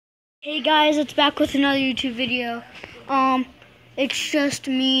Hey guys, it's back with another YouTube video. It's just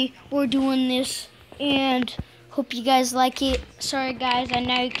me. We're doing this and hope you guys like it. Sorry guys, I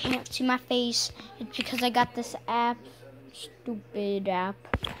know you can't see my face. It's because I got this app, stupid app.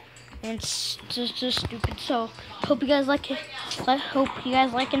 And it's just stupid. So hope you guys like it. I hope you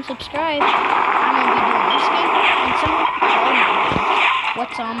guys like and subscribe. I'm gonna be doing this game and some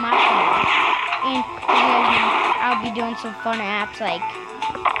what's on my phone. And you guys know, I'll be doing some fun apps like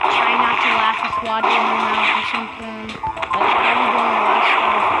try not to laugh with water in your mouth or something. Like, I'll be doing a lot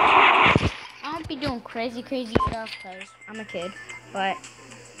of stuff. I won't be doing crazy stuff because I'm a kid. But,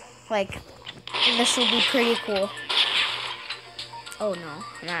 like, this will be pretty cool. Oh no,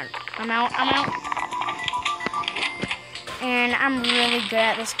 I'm out. And I'm really good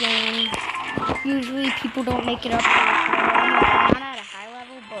at this game. Usually people don't make it up. Not at a high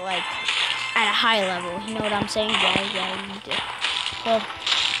level, but like, at a high level. You know what I'm saying? Yeah, you do. Well,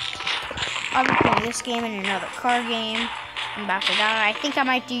 I'll be playing this game and another car game. I'm about to die. I think I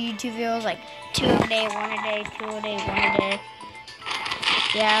might do YouTube videos like 2 a day, 1 a day, 2 a day, 1 a day.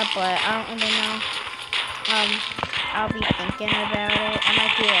 Yeah, but I don't really know. I'll be thinking about it. I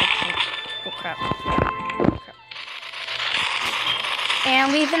might do like oh crap.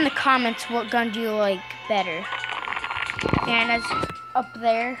 And leave in the comments what gun do you like better. And as up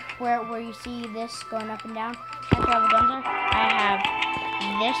there where you see this going up and down, that's where all the guns are. I have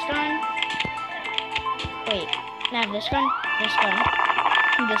this gun. Wait, I have this gun, this gun,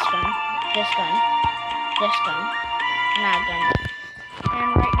 this gun, this gun, this gun, and that gun. And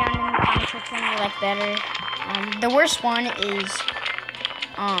write down in the comments which one you like better. The worst one is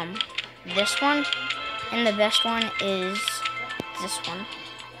this one, and the best one is this one,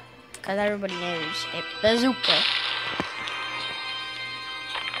 because everybody knows a bazooka.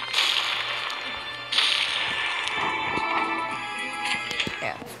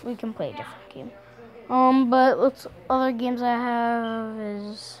 Yeah, we can play a different game. But other games I have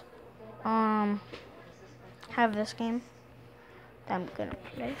is, have this game that I'm gonna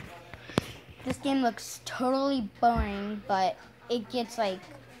play. This game looks totally boring, but it gets, like,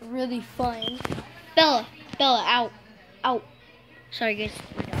 really fun. Bella, out. Sorry, guys.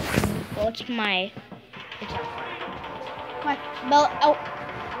 Well, it's out. Come on, Bella, out.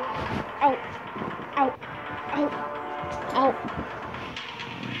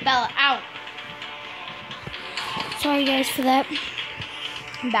 Bella, out. Sorry guys for that.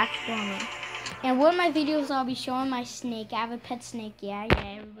 I'm back to normal. And one of my videos I'll be showing my snake. I have a pet snake. Yeah,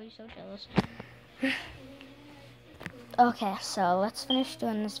 everybody's so jealous. Okay, so let's finish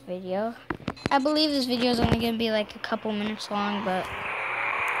doing this video. I believe this video is only gonna be like a couple minutes long, but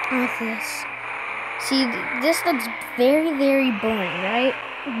with this. See, this looks very boring, right?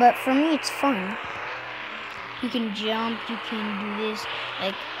 But for me it's fun. You can jump, you can do this,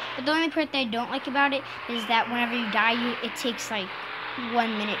 like. But the only part that I don't like about it is that whenever you die, it takes like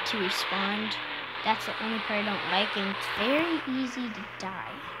 1 minute to respawn. That's the only part I don't like, and it's very easy to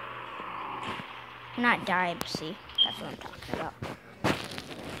die. Not die, but see, that's what I'm talking about.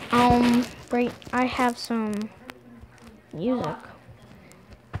 Right, I have some music.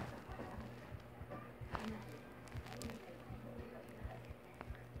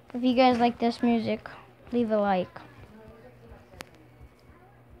 If you guys like this music, leave a like.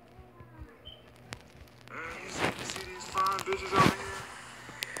 Bitches over here.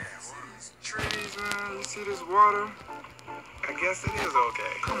 Yeah, well, these trees, man. You see this water? I guess it is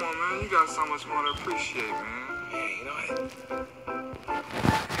okay. Come on, man. You got so much more to appreciate, man. Yeah, you know what?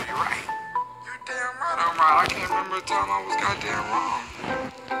 You're right. You're damn right I'm right. I can't remember a time I was goddamn wrong.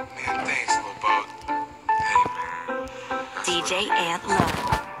 Man, thanks, little boat. Hey, man. DJ Ant Love.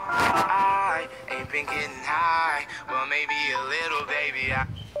 I ain't been getting high. Well, maybe a little, baby.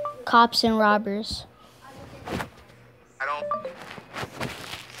 Cops and robbers. I don't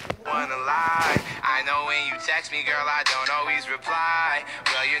wanna lie. I know when you text me, girl, I don't always reply.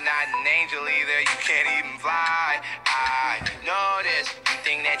 Well, you're not an angel either, you can't even fly. I know this, you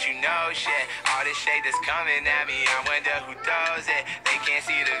think that you know shit. All this shade that's coming at me, I wonder who does it. They can't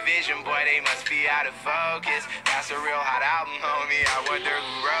see the vision, boy, they must be out of focus. That's a real hot album, homie, I wonder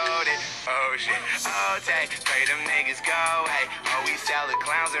who wrote it. Oh shit, oh take, pray them niggas go, hey. Oh, we sell the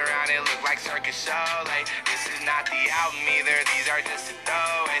clowns around, it look like Circus Soleil. This is not the album either, these are just the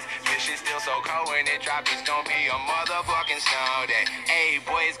throwaways. This shit's still so cold when it drop, it's gonna be a motherfucking snow day. Hey,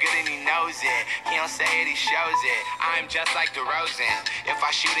 boy, it's good and he knows it. He don't say it, he shows it. I'm just like DeRozan. If If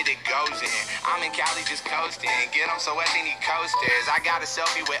I shoot it, it goes in. I'm in Cali just coasting. Get on so wet they need coasters. I got a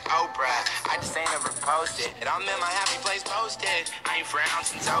selfie with Oprah. I just ain't never posted. And I'm in my happy place posted. I ain't frowned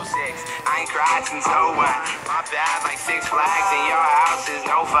since 06. I ain't cried since 01. My bad, like 6 Flags in your house is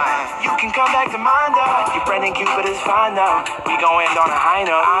no fun. You can come back to mine though. Your friend and Cupid is fine though. We gon' end on a high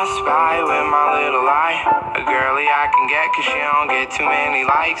note. I spy with my little eye. A girly I can get cause she don't get too many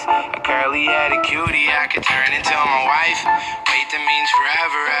likes. A curly headed cutie I could turn into my wife. Wait, that means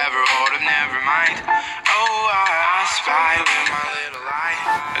forever, ever. Hold up, never mind. Oh, I spy with my little eye.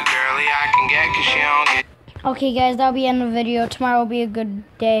 A girly I can get cause she don't get. Okay, guys, that'll be the end of the video. Tomorrow will be a good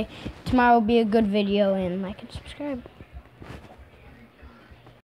day. Tomorrow will be a good video, and like and subscribe.